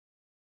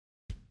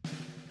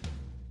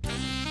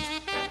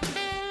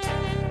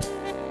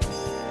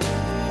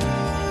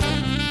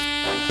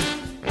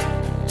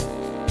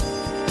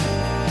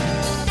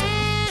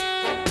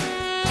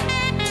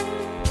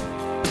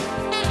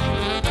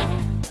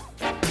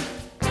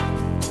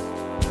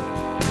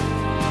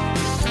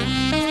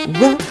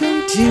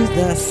to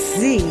the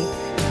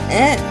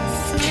CS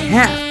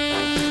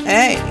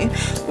Cafe,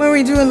 where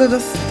we do a little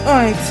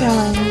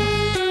storytelling,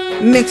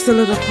 mix a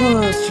little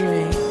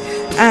poetry,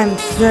 and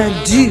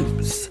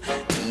seduce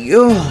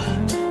your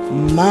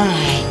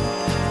mind.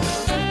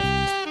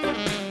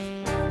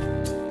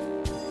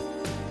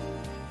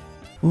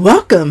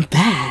 Welcome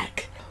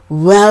back.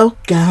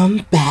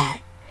 Welcome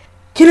back.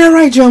 Can I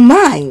ride your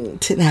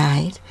mind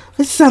tonight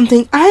with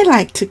something I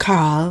like to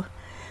call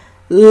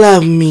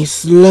Love Me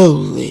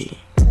Slowly?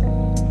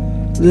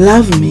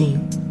 Love me,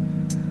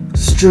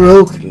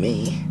 stroke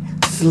me,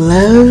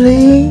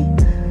 slowly,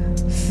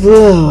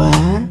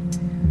 slower,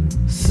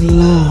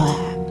 slower.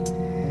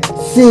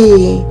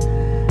 See,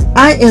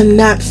 I am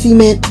not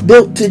cement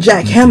built to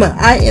jackhammer.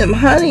 I am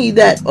honey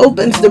that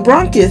opens the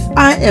bronchus.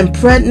 I am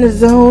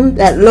prednisone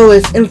that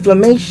lowers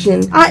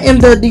inflammation. I am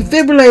the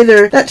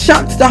defibrillator that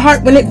shocks the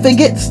heart when it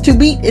forgets to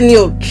beat in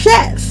your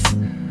chest.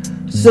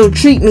 So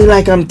treat me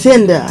like I'm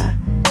tender.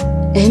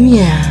 And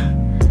yeah,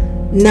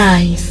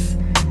 nice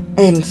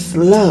and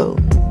slow.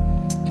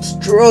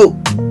 Stroke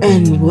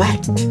and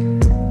wet.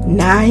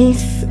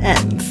 Nice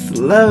and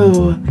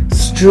slow.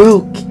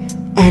 Stroke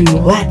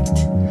and wet.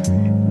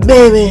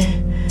 Baby,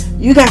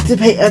 you got to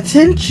pay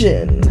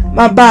attention.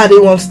 My body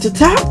wants to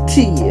talk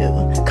to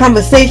you.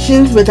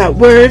 Conversations without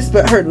words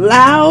but heard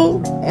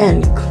loud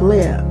and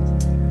clear.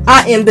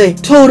 I am the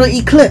total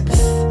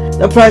eclipse,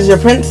 the pleasure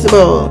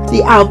principle,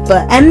 the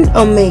alpha and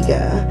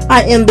omega.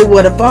 I am the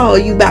waterfall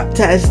you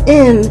baptize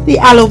in, the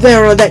aloe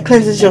vera that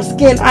cleanses your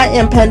skin. I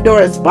am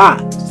Pandora's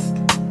box.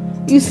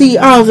 You see,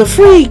 all the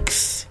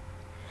freaks,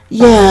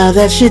 yeah,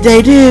 that shit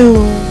they do,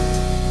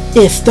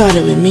 it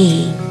started with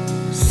me.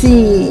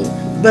 See,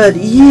 but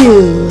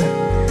you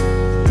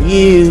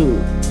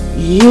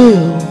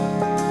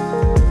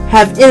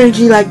have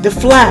energy like the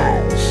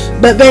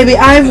Flash. But baby,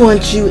 I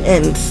want you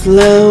in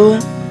slow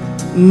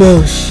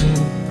motion.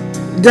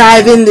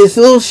 Dive in this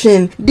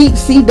ocean, deep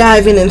sea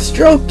diving and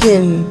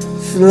stroking.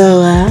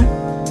 Slower,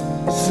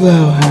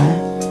 slower,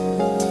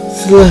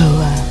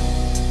 slower.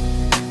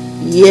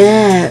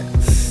 Yeah,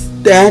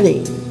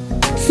 steady.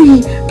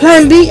 See,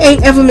 plan B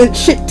ain't ever meant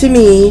shit to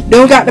me.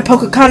 Don't got to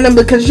poke a condom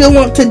because you'll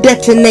want to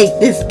detonate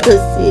this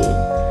pussy.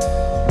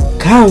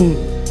 Come,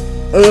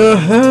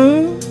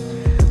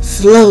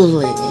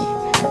 slowly,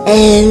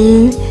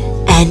 in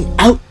and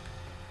out,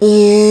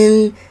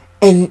 in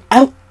and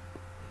out,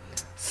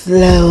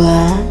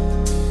 slower,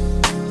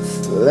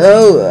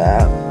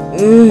 slower.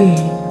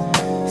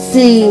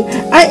 See,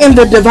 I am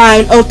the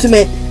divine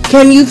ultimate.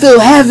 Can you feel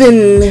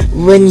heaven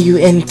when you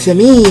enter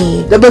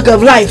me? The book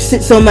of life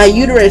sits on my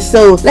uterus,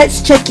 so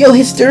let's check your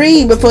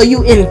history before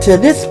you enter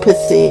this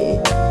pussy.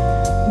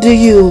 Do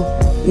you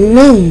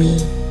know me?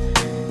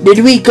 Did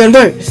we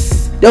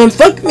converse? Don't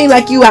fuck me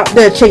like you out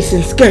there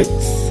chasing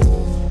skirts.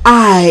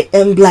 I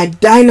am black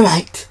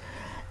dynamite,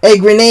 a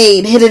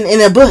grenade hidden in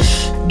a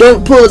bush.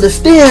 Don't pull the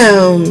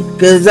stem,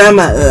 cause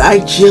I'ma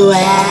light your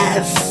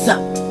ass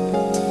up.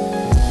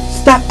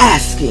 Stop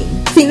asking.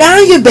 See, now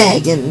you're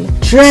begging,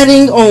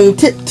 treading on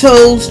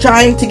tiptoes,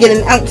 trying to get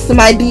an ounce of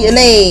my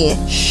DNA.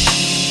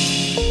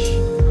 Shh.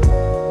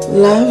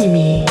 Love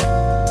me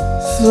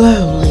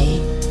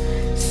slowly.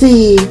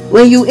 See,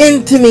 when you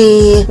into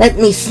me, let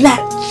me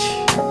snatch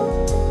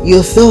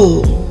your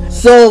soul.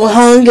 So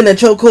hung in a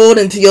chokehold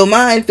into your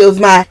mind feels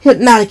my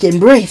hypnotic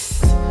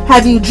embrace.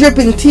 Have you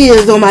dripping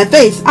tears on my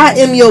face? I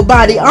am your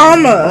body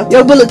armor,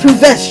 your bulletproof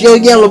vest, your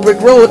yellow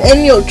brick road,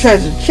 and your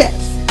treasure chest.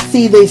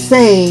 See, they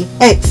say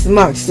X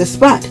marks the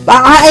spot, but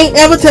I ain't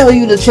ever tell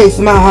you to chase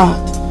my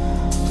heart.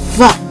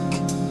 Fuck.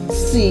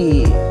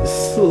 See,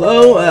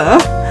 slower,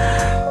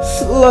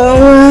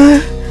 slower,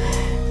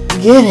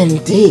 getting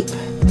deep.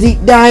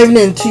 Deep diving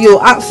into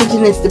your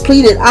oxygen is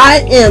depleted. I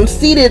am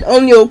seated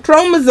on your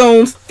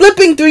chromosomes,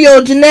 flipping through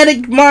your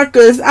genetic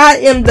markers. I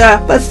am the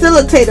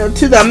facilitator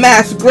to the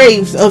mass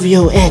graves of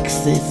your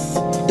exes,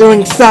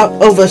 throwing salt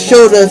over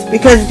shoulders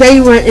because they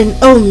were an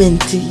omen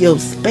to your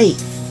space.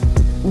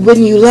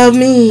 When you love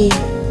me,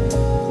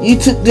 you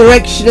took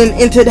direction and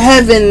entered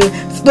heaven,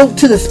 spoke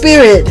to the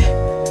spirit.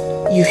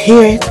 You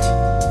hear it?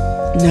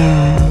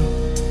 Nah.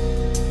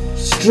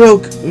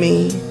 Stroke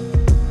me.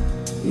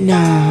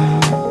 Nah.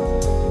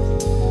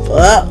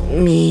 Fuck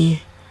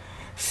me.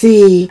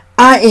 See,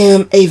 I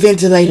am a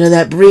ventilator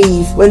that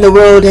breathes when the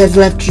world has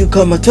left you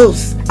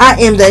comatose. I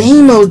am the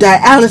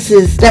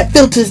hemodialysis that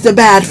filters the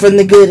bad from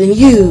the good in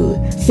you.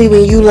 See,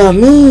 when you love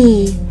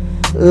me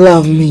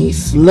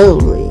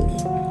slowly.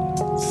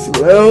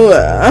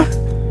 Slower,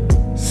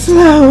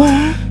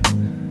 slower,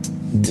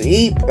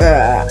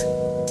 deeper,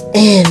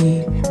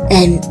 in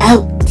and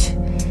out,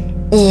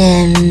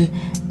 in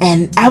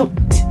and out.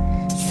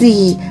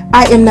 See,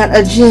 I am not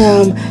a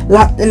gem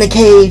locked in a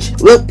cage,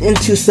 whipped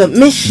into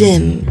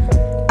submission.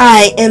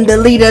 I am the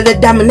leader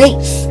that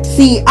dominates.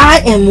 See,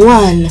 I am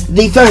one,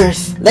 the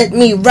first. Let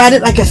me ride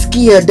it like a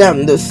skier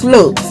down the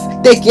slopes.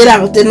 Take it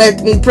out and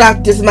let me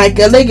practice my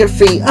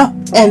calligraphy up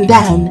and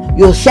down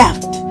your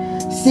shaft.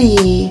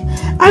 See,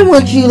 I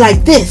want you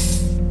like this.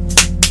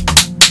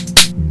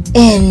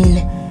 In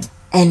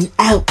and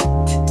out,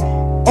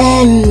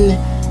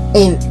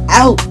 and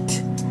out.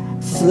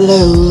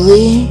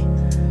 Slowly,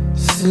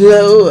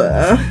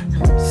 slower,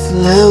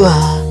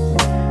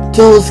 slower.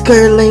 Toes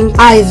curling,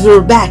 eyes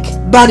rolled back,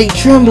 body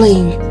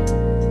trembling.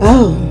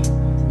 Oh,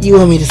 you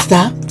want me to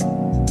stop?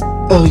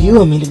 Oh, you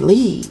want me to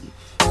leave?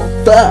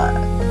 But,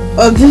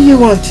 or do you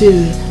want to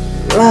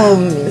love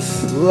me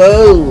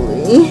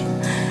slowly?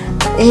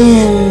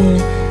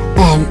 In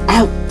and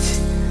out,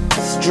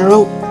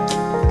 stroke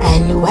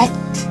and wet.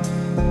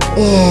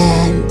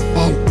 In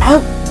and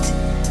out,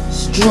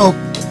 stroke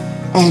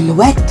and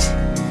wet.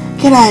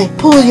 Can I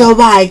pull your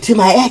ride to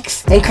my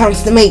ex and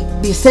consummate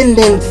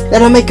descendants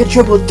that'll make a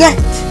triple threat?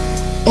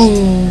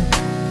 In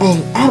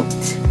and out,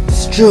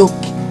 stroke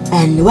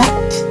and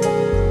wet.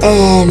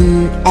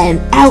 In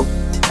and out,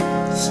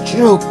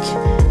 stroke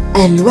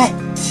and wet.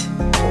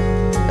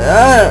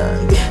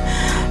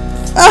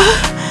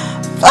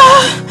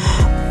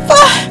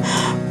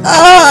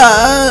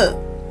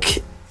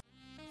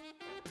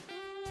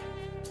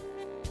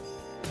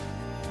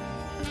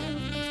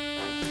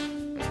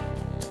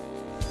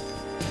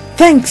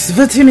 Thanks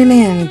for tuning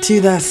in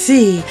to the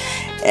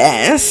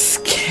CS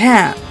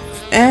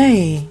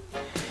Cafe.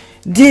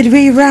 Did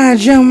we ride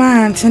your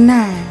mind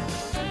tonight?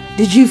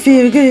 Did you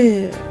feel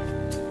good?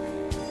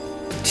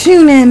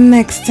 Tune in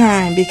next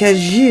time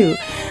because you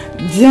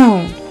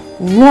don't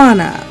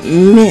wanna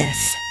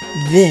miss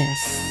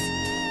this.